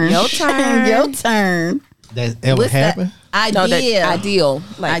 Your turn. Your turn. That ever happened? Ideal.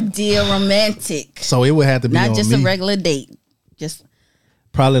 Ideal romantic. So it would have to be not on just me. a regular date. Just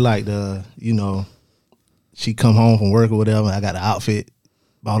Probably like she come home from work or whatever. I got an outfit,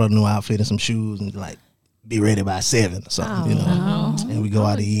 bought her a new outfit and some shoes, and like be ready by 7 or something, And we go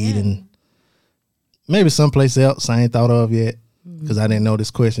out to eat and maybe someplace else I ain't thought of yet because I didn't know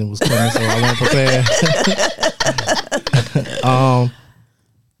this question was coming, so I wasn't prepared.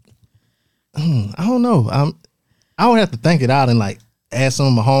 I don't know. I would have to think it out and like ask some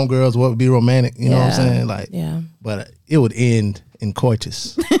of my homegirls what would be romantic. You know what I'm saying? But it would end in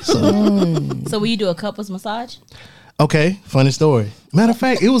coitus. So will you do a couples massage? Okay, funny story. Matter of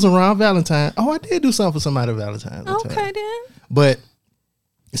fact, it was around Valentine's. Oh, I did do something for somebody Valentine's. Okay, then. But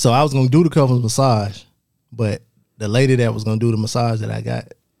so I was gonna do the couples massage, but the lady that was gonna do the massage that I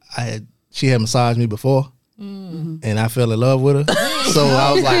got, she had massaged me before, and I fell in love with her. So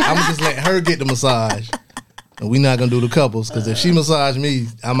I was like, I'm gonna just let her get the massage, and we're not gonna do the couples because if she massaged me,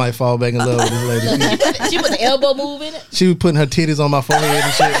 I might fall back in love with this lady. She put the elbow move in it. She was putting her titties on my forehead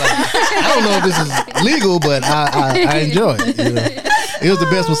and shit. Like, I don't know if this is legal, but I enjoy it. It was the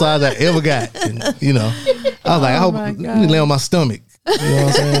best massage I ever got. And, I was like, I hope you lay on my stomach. You know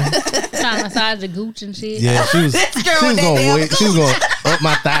what I'm saying? Trying to massage the gooch and shit. Yeah, she was going wait. She was going up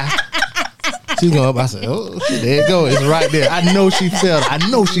my thigh. She was going up. I said, oh, there it goes. It's right there. I know she felt it. I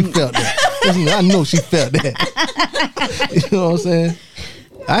know she felt that. I know she felt that. You know what I'm saying?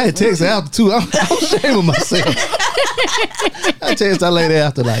 I had texted her after too. I'm ashamed of myself. I texted her later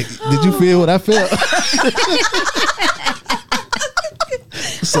after, like, did you feel what I felt?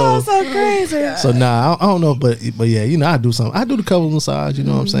 So crazy. So nah, I don't know, but yeah, I do something. I do the couple massage. You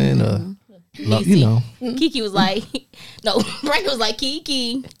know what I'm saying? Kiki was like, no, Frank was like,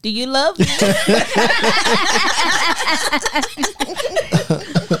 Kiki, do you love me?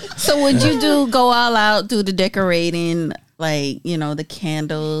 So would you go all out, do the decorating, like, the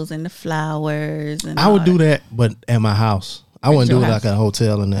candles and the flowers? And I would do that, but at my house. I wouldn't do it house. like a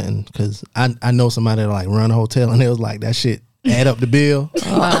hotel or nothing because I know somebody that like run a hotel and it was like that shit add up the bill.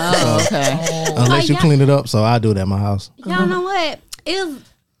 Okay. Unless you clean it up, so I do that at my house. Y'all know what?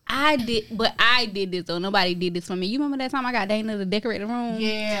 I did this though. Nobody did this for me. You remember that time I got Dana to decorate the room?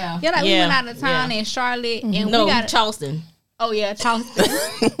 Yeah. We went out of town in Charlotte and we got Charleston. Oh yeah, Charleston.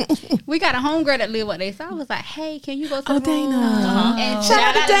 We got a homegirl that live up there, so I was like, "Hey, can you go to the room?" Dana. And Shout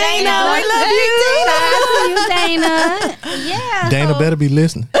out to Dana. We love you. Shout out to you, Dana. Yeah. Dana better be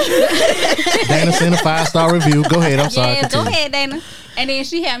listening. Dana sent a 5-star review. Go ahead. I'm sorry. Yeah, go ahead, Dana. And then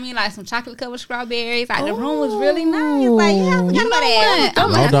she had me like some chocolate covered strawberries. Like the room was really nice. Like I forgot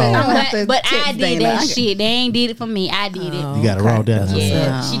about that. But I did that shit. They ain't did it for me. I did it. You got it wrong down.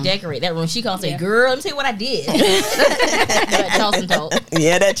 Yeah, she decorated that room. She called and say, "Girl, let me tell you what I did." That Charleston told.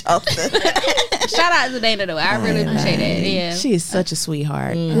 Yeah, that Charleston. Shout out to Dana though. I really appreciate that. Yeah, she is such a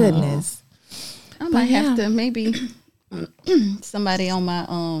sweetheart. Goodness. I might have to maybe somebody on my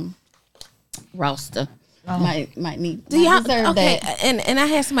roster. might need. Do y'all deserve that. And I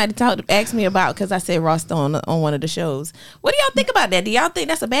had somebody ask me about, because I said roster on one of the shows. What do y'all think about that? Do y'all think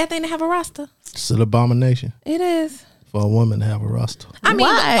that's a bad thing to have a roster? It's an abomination It is. for a woman to have a roster. I mean,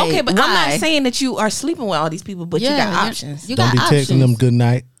 Why? okay, but I'm Why? not saying that you are sleeping with all these people, but you got options. You Don't got be options. texting them good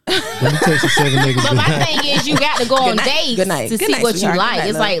night. Don't be texting 7 niggas But good my night. thing is, you got to go on night. dates Good night. to Good see night, what you sweetheart. Good like. night,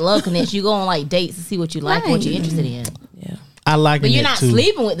 It's love. like love connection. You go on like dates to see what you like, and what you're interested in. Yeah. I like it But you're not too.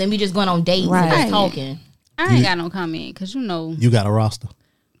 sleeping with them. You're just going on dates and Right. just talking. I ain't got no comment because you know. You got a roster.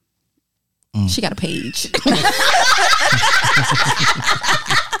 She got a page.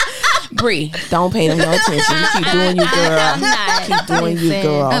 Bree, don't pay them no attention. You keep doing you, girl. I'm not. Keep doing you,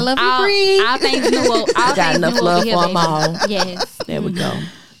 girl. I love you, All Bree. things new. All Got things enough new love over here, for 'em baby. all. Yes. There we go.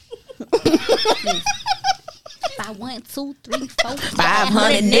 1, 2, 3, 4,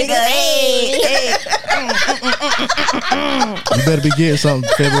 500 niggas. Hey. You better be getting something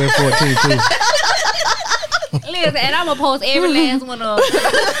February 14th too. Listen, and I'm gonna post every last one of them.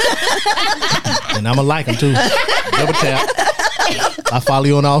 And I'ma like them too. Double tap. I follow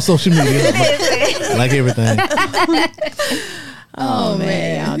you on all social media. Like everything. Oh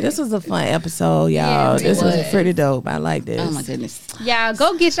man, y'all, this was a fun episode, y'all. Yeah, it This was was. pretty dope. I like this. Oh my goodness. Y'all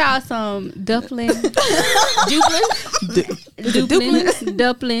go get y'all some dumpling,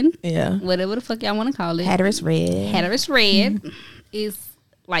 dumpling, Yeah. whatever the fuck y'all want to call it. Hatteras red. Hatteras red is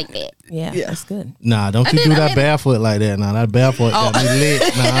like that. Yeah, that's good. Nah, don't you do that barefoot like that. Nah, that barefoot got me lit.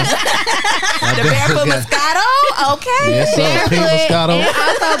 Nah. The barefoot Moscato? Okay. Yes, sir. Pink Moscato. And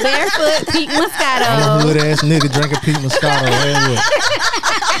also barefoot pink I'm a Moscato. hood ass nigga drinking Pink Moscato. Right.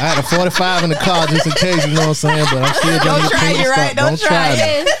 I had a 45 in the car just in case, you know what I'm saying? But I'm still drinking try Pink it, Moscato. right? Don't try me.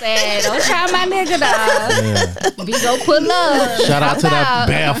 Listen, don't try my nigga, dog. Yeah. Be go pull up. Shout out to that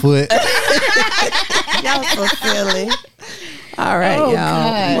barefoot. Y'all so silly. All right, Oh, y'all.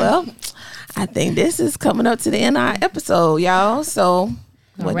 God. Well, I think this is coming up to the end of our episode, y'all. So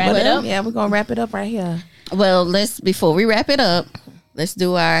Wrap it up? Yeah, we're gonna wrap it up right here. Well, before we wrap it up, let's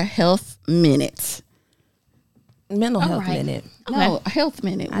do our health minute. Mental health right. minute. No, a health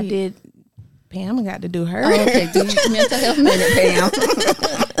minute. I did. Pam got to do her. Oh, okay, do your mental health minute, Pam.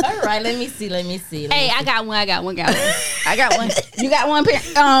 All right, let me see. Hey, I got one. I got one. You got one,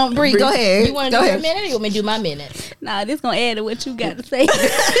 Pam? Bree, go ahead. You want to do your minute or you want me to do my minute? Nah, this gonna add to what you got to say.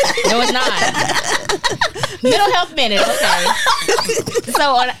 No, it's not. Mental health minute. Okay.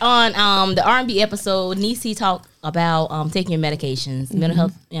 So on the R&B episode, Niecy talked about taking your medications. Mental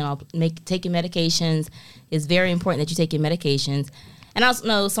health, taking medications is very important that you take your medications. And I also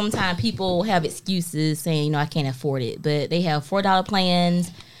know sometimes people have excuses saying, I can't afford it. But they have $4 plans.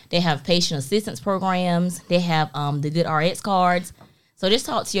 They have patient assistance programs. They have the good RX cards. So just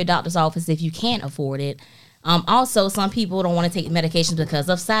talk to your doctor's office if you can't afford it. Also, some people don't want to take medications because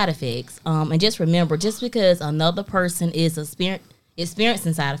of side effects. And just remember, just because another person is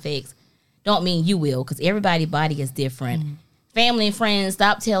experiencing side effects, don't mean you will, because everybody's body is different. Family and friends,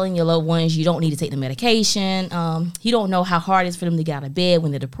 stop telling your loved ones you don't need to take the medication. You don't know how hard it is for them to get out of bed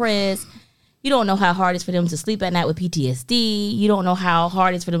when they're depressed. You don't know how hard it is for them to sleep at night with PTSD. You don't know how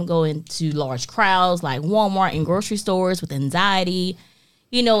hard it is for them to go into large crowds like Walmart and grocery stores with anxiety.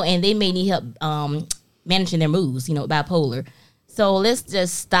 And they may need help managing their moods, bipolar. So let's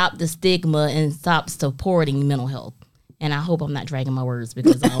just stop the stigma and stop supporting mental health. And I hope I'm not dragging my words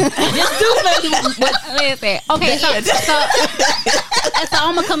because just do Listen, okay, so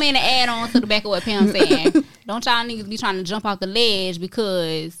I'm gonna come in and add on to the back of what Pam's saying. Don't y'all niggas be trying to jump off the ledge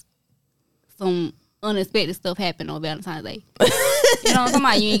because some unexpected stuff happened on Valentine's Day. You know what I'm talking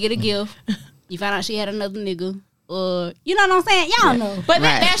about? You ain't get a gift. You found out she had another nigga. You know what I'm saying? Y'all know. But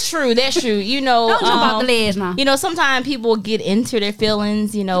that's true. That's true. Don't jump off the ledge now. Sometimes people get into their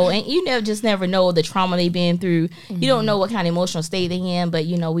feelings, and you never know the trauma they've been through. You don't know what kind of emotional state they're in, but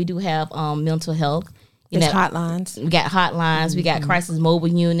we do have mental health. There's hotlines. We got hotlines. We got crisis mobile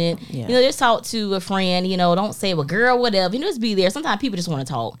unit. Yeah. Just talk to a friend. Don't say, well, girl, whatever. Just be there. Sometimes people just want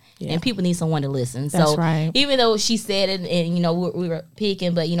to talk, and people need someone to listen. That's right. Even though she said it, and we were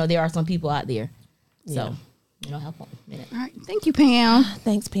picking, but there are some people out there. So. Have fun. All right. Thank you, Pam.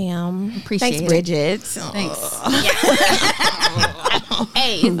 Thanks, Pam. Appreciate Thanks, it. Bridget. Thanks.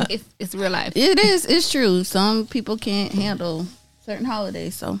 Hey, it's real life. It is. It's true. Some people can't handle certain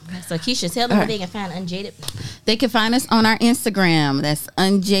holidays. So Keisha, tell them where they can find Unjaded. they can find us on our Instagram. That's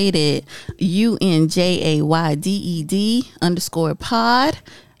Unjaded, UNJAYDED _pod.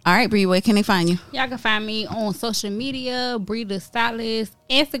 All right, Bree, where can they find you? Y'all can find me on social media, Bree the Stylist,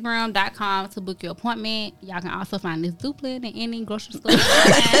 Instagram.com to book your appointment. Y'all can also find this duplicate in any grocery store.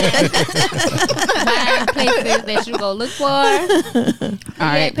 Buying places that you go look for. All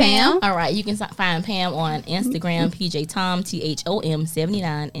right, Pam. All right, you can find Pam on Instagram, PJ Tom, THOM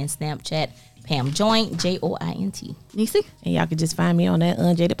 79, and Snapchat, Pam Joint, JOINT. Nisi? And y'all can just find me on that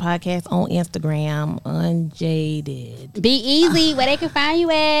Unjaded Podcast on Instagram, Unjaded. Be easy. Where they can find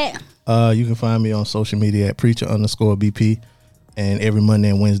you at? You can find me on social media at Preacher_BP, and every Monday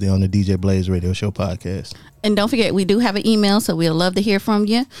and Wednesday on the DJ Blaze Radio Show podcast. And don't forget, we do have an email, so we'd love to hear from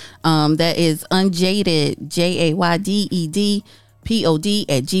you. That is unjaded, JAYDEDPOD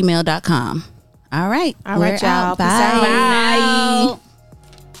 @gmail.com. All right. All right, y'all. Bye. Peace out. Bye.